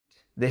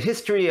The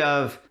history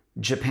of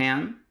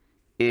Japan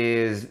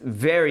is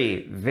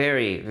very,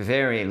 very,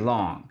 very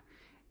long.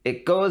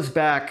 It goes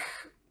back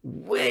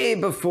way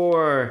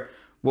before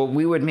what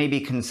we would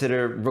maybe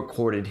consider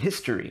recorded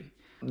history.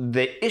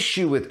 The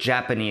issue with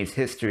Japanese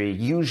history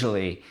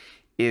usually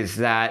is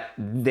that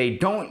they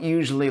don't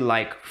usually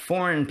like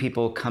foreign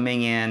people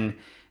coming in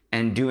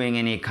and doing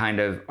any kind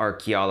of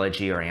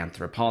archaeology or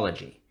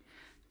anthropology.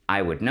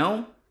 I would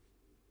know.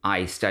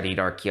 I studied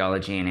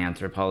archaeology and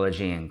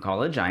anthropology in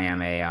college. I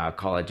am a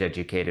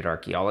college-educated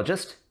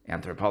archaeologist,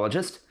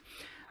 anthropologist,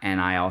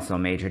 and I also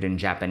majored in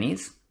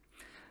Japanese.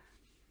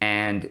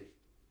 And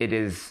it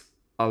is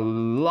a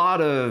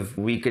lot of,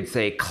 we could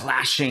say,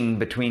 clashing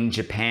between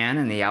Japan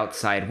and the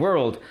outside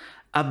world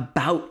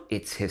about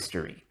its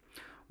history.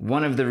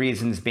 One of the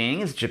reasons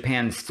being is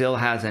Japan still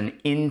has an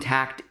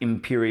intact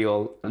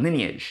imperial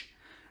lineage.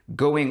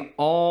 Going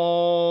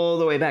all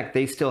the way back,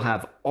 they still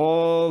have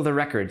all the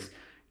records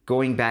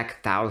going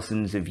back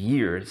thousands of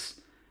years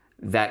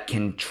that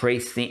can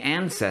trace the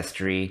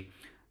ancestry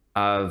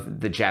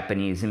of the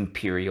Japanese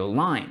imperial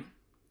line.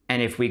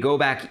 And if we go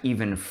back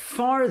even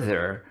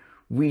farther,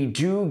 we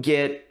do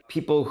get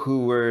people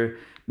who were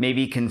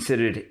maybe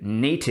considered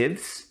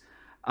natives.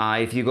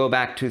 If you go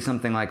back to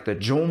something like the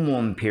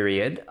Jomon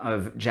period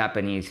of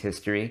Japanese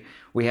history,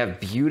 we have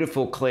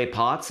beautiful clay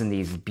pots and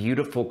these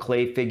beautiful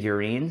clay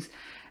figurines,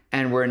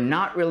 and we're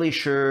not really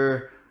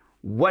sure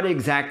what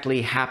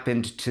exactly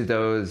happened to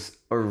those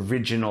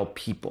original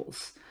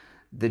peoples.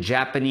 The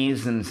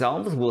Japanese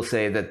themselves will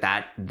say that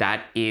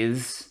that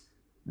is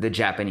the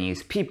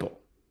Japanese people.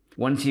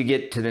 Once you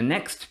get to the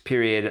next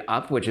period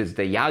up, which is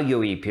the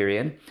Yayoi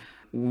period,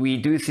 we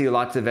do see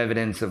lots of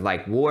evidence of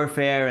like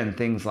warfare and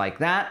things like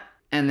that.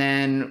 And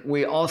then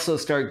we also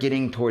start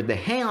getting toward the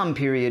Heian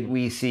period,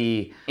 we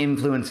see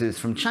influences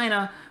from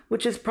China,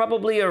 which is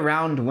probably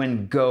around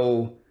when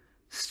Go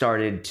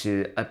started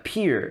to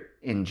appear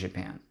in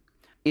Japan.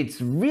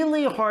 It's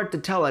really hard to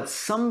tell. At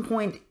some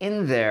point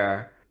in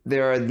there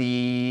are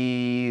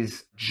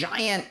these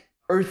giant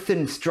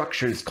earthen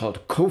structures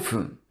called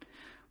kofun,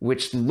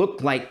 which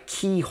look like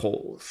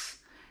keyholes.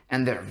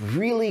 And they're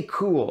really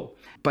cool.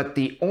 But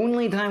the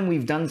only time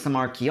we've done some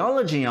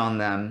archaeology on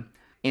them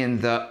in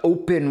the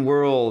open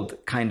world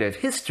kind of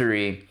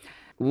history,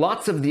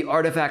 lots of the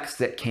artifacts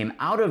that came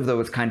out of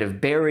those kind of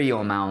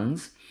burial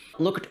mounds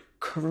looked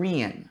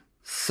Korean.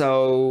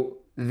 So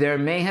there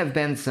may have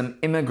been some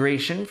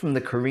immigration from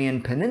the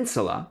Korean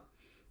peninsula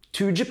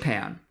to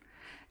Japan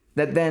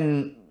that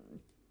then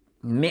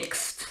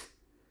mixed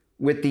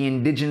with the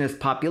indigenous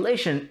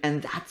population,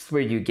 and that's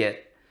where you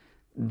get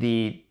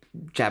the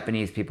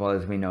Japanese people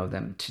as we know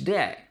them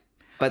today.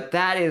 But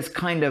that is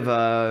kind of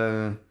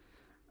a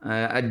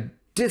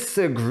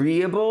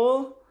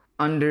disagreeable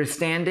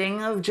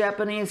understanding of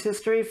Japanese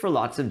history for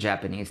lots of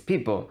Japanese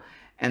people.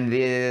 And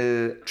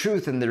the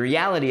truth and the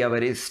reality of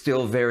it is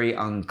still very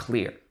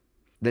unclear.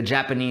 The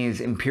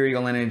Japanese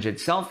imperial lineage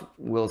itself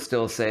will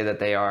still say that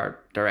they are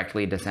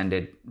directly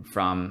descended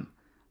from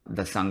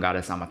the sun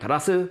goddess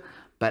Amaterasu,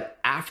 but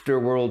after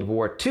World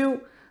War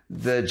II,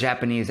 the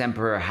Japanese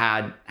emperor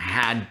had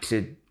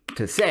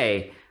to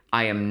say,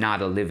 I am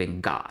not a living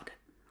god.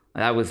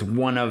 That was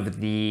one of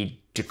the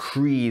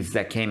decrees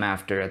that came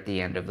after at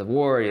the end of the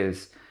war,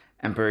 is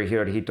Emperor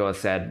Hirohito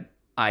said,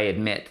 I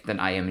admit that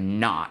I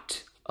am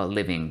not a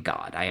living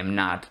god. I am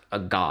not a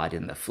god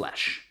in the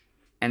flesh.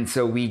 And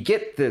so we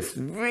get this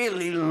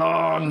really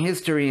long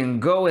history,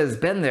 and Go has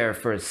been there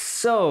for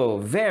so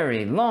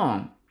very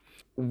long.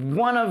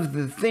 One of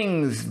the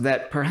things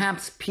that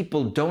perhaps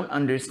people don't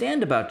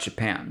understand about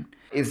Japan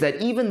is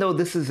that even though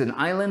this is an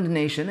island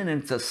nation, and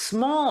it's a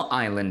small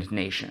island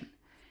nation,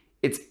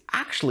 it's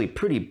actually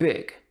pretty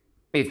big.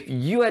 If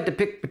you had to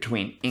pick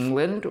between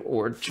England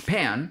or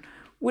Japan,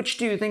 which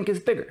do you think is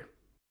bigger?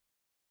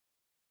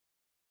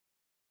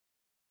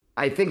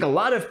 I think a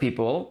lot of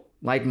people,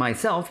 like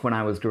myself when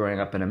I was growing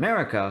up in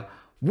America,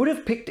 would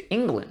have picked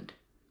England.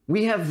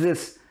 We have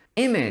this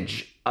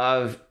image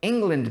of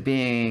England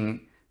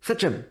being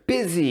such a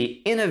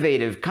busy,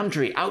 innovative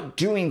country, out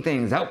doing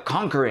things, out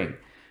conquering,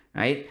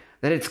 right?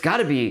 That it's got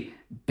to be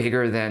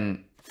bigger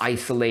than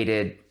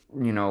isolated,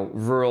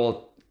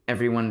 rural,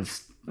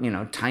 everyone's,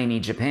 tiny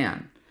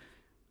Japan.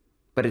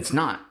 But it's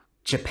not.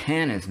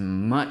 Japan is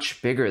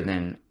much bigger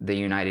than the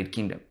United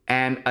Kingdom.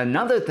 And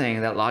another thing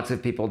that lots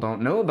of people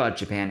don't know about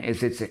Japan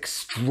is it's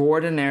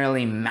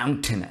extraordinarily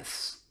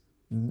mountainous.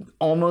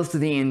 Almost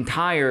the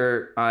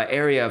entire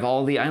area of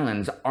all the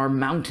islands are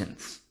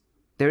mountains.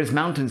 There's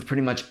mountains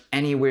pretty much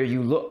anywhere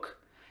you look.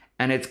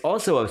 And it's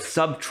also a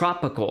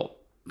subtropical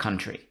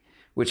country,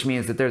 which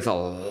means that there's a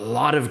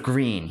lot of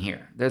green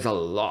here. There's a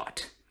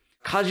lot.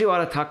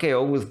 Kajiwara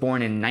Takeo was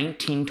born in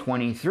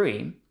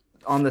 1923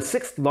 on the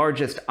 6th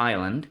largest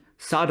island,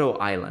 Sado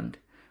Island,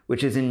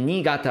 which is in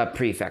Niigata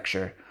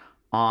Prefecture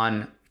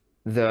on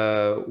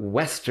the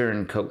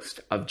western coast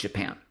of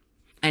Japan.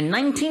 And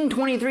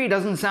 1923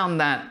 doesn't sound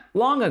that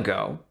long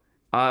ago,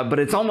 but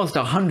it's almost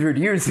 100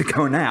 years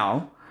ago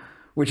now,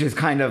 which is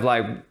kind of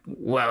like,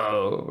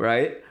 whoa,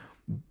 right?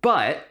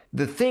 But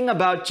the thing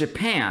about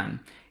Japan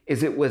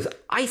is it was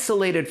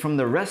isolated from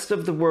the rest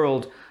of the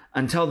world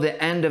until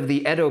the end of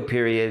the Edo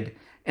period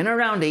in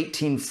around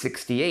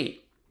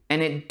 1868.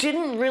 And it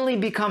didn't really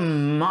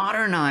become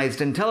modernized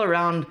until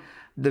around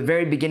the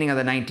very beginning of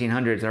the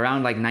 1900s,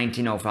 around like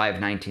 1905,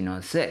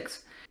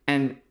 1906.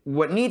 And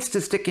what needs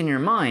to stick in your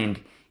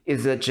mind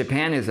is that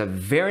Japan is a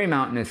very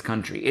mountainous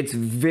country. It's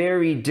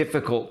very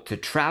difficult to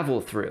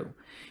travel through.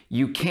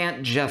 You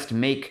can't just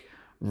make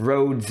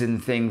roads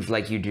and things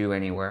like you do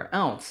anywhere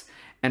else.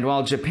 And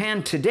while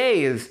Japan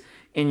today is,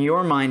 in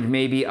your mind,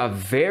 maybe a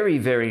very,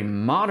 very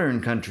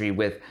modern country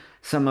with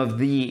some of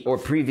the, or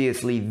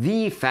previously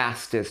the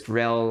fastest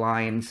rail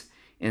lines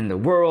in the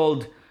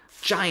world,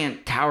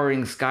 giant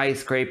towering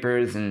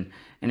skyscrapers, and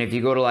if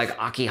you go to like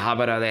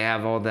Akihabara, they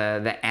have all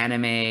the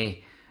anime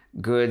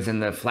goods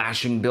and the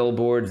flashing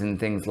billboards and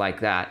things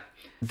like that.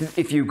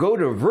 If you go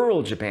to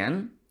rural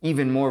Japan,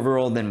 even more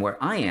rural than where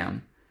I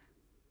am,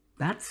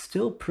 that's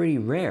still pretty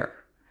rare.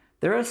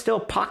 There are still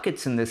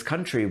pockets in this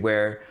country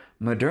where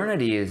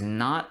modernity is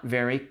not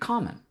very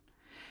common.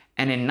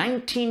 And in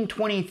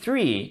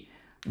 1923,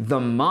 the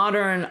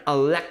modern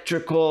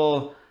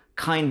electrical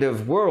kind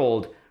of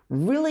world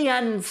really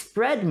hadn't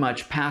spread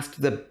much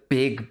past the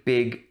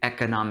big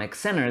economic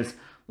centers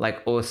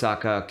like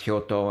Osaka,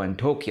 Kyoto, and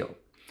Tokyo.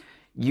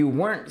 You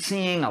weren't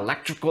seeing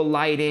electrical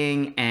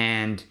lighting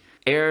and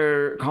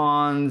air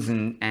cons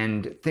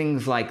and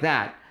things like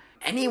that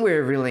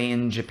anywhere really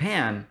in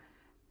Japan,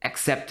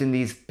 except in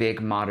these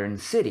big modern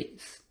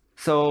cities.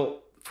 So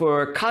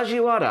for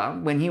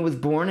Kajiwara, when he was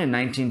born in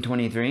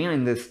 1923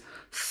 in this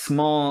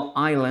small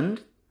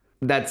island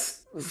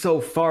that's so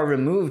far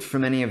removed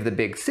from any of the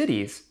big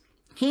cities,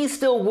 he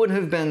still would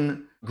have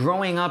been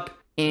growing up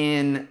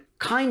in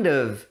kind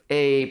of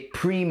a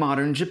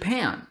pre-modern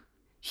Japan.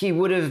 He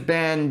would have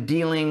been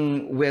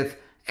dealing with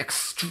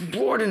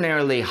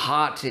extraordinarily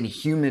hot and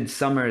humid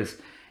summers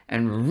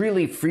and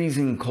really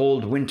freezing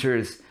cold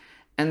winters,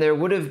 and there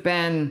would have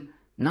been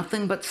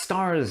nothing but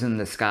stars in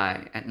the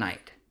sky at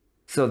night.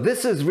 So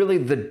this is really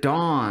the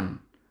dawn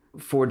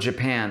for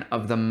Japan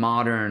of the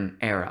modern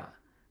era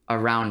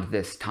around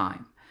this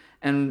time.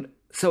 And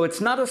so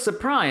it's not a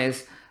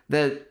surprise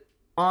that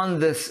on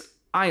this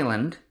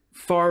island,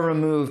 far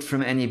removed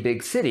from any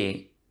big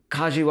city,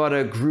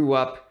 Kajiwara grew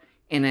up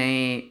in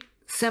a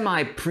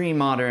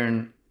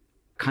semi-pre-modern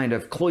kind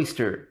of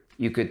cloister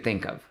you could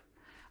think of.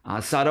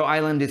 Sado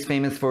Island is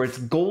famous for its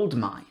gold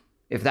mine,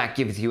 if that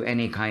gives you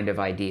any kind of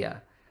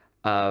idea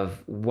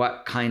of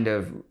what kind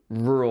of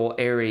rural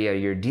area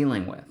you're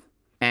dealing with.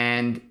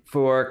 And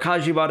for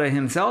Kajiwara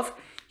himself,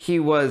 he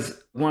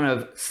was one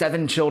of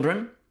 7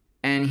 children,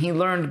 and he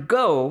learned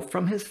Go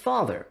from his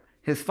father.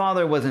 His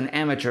father was an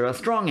amateur, a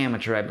strong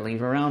amateur, I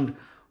believe, around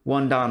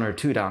 1 dan or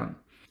 2 dan.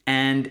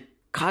 And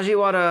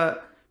Kajiwara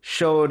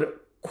showed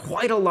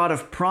quite a lot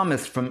of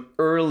promise from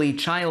early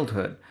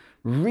childhood,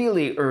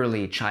 really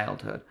early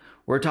childhood.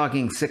 We're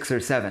talking 6 or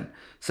 7.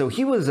 So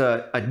he was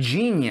a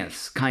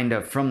genius kind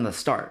of from the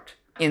start,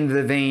 in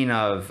the vein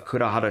of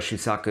Kurahara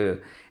Shusaku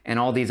and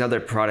all these other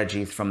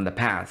prodigies from the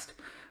past.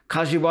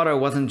 Kajiwara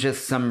wasn't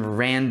just some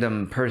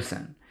random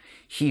person.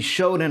 He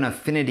showed an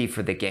affinity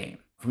for the game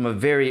from a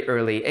very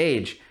early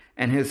age,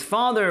 and his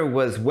father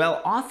was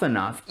well off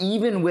enough,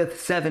 even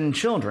with 7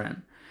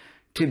 children,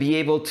 to be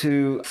able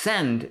to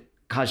send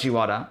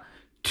Kajiwara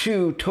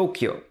to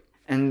Tokyo.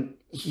 And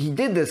he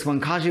did this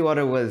when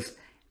Kajiwara was,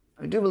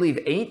 I do believe,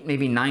 8,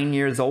 maybe 9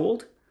 years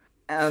old.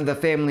 And the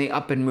family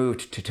up and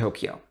moved to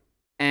Tokyo.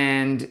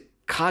 And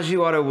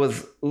Kajiwara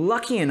was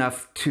lucky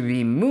enough to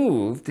be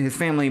moved, his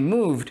family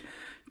moved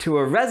to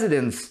a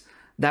residence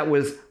that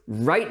was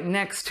right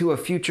next to a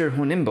future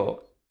honimbo,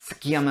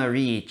 Sakiyama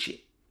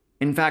Riichi.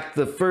 In fact,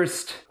 the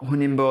first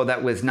honimbo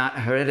that was not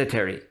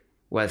hereditary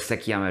was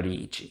Sakiyama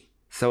Riichi.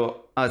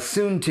 So a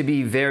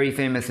soon-to-be very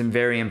famous and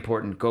very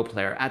important Go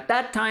player. At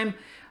that time,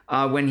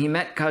 when he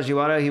met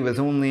Kajiwara, he was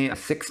only a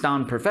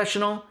 6-dan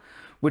professional,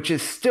 which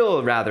is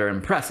still rather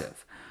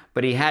impressive,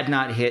 but he had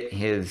not hit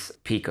his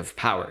peak of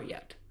power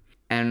yet.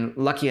 And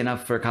lucky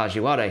enough for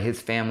Kajiwara,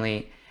 his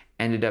family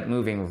ended up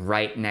moving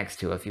right next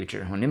to a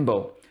future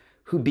honimbo,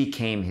 who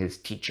became his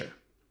teacher.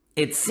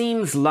 It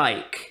seems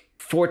like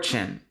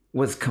fortune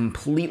was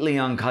completely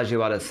on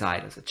Kajiwara's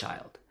side as a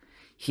child.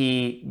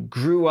 He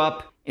grew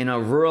up in a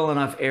rural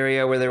enough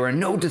area where there were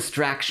no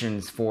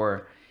distractions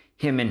for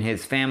him and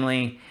his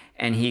family,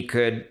 and he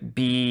could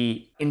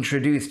be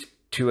introduced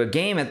to a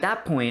game at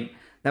that point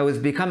that was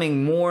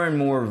becoming more and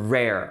more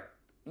rare.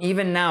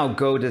 Even now,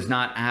 Go does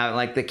not have,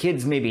 like, the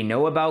kids maybe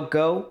know about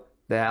Go,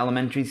 the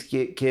elementary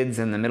kids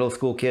and the middle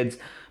school kids,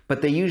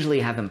 but they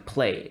usually haven't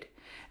played.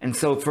 And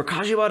so for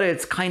Kajiwara,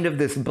 it's kind of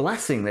this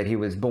blessing that he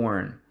was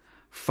born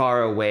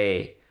far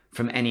away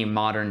from any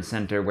modern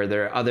center where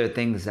there are other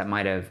things that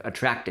might have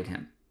attracted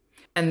him.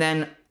 And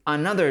then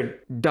another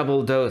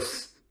double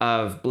dose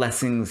of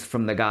blessings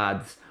from the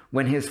gods.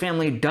 When his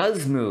family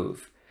does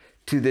move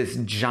to this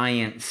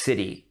giant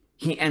city,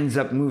 he ends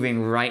up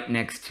moving right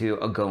next to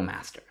a Go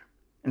master.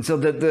 And so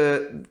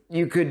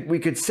we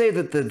could say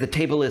that the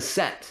table is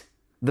set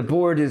The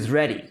board is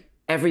ready.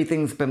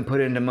 Everything's been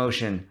put into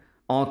motion.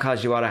 All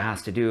Kajiwara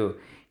has to do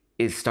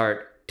is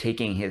start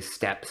taking his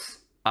steps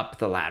up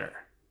the ladder.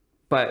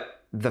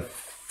 But the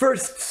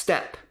first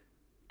step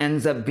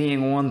ends up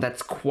being one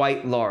that's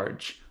quite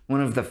large.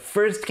 One of the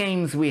first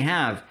games we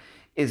have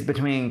is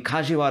between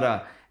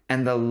Kajiwara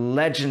and the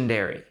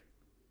legendary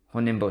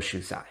Honinbo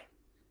Shusai.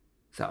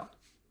 So,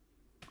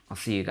 I'll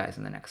see you guys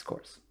in the next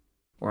course,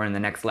 or in the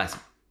next lesson.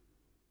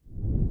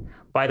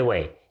 By the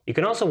way, you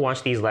can also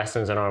watch these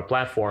lessons on our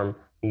platform,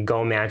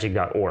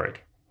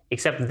 gomagic.org.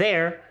 Except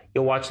there,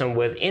 you'll watch them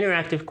with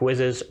interactive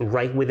quizzes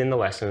right within the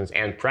lessons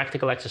and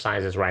practical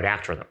exercises right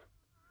after them.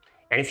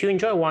 And if you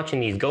enjoy watching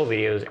these Go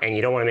videos and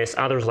you don't want to miss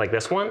others like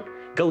this one,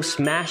 go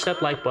smash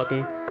that like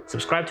button,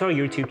 subscribe to our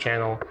YouTube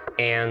channel,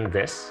 and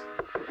this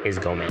is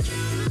Go Magic.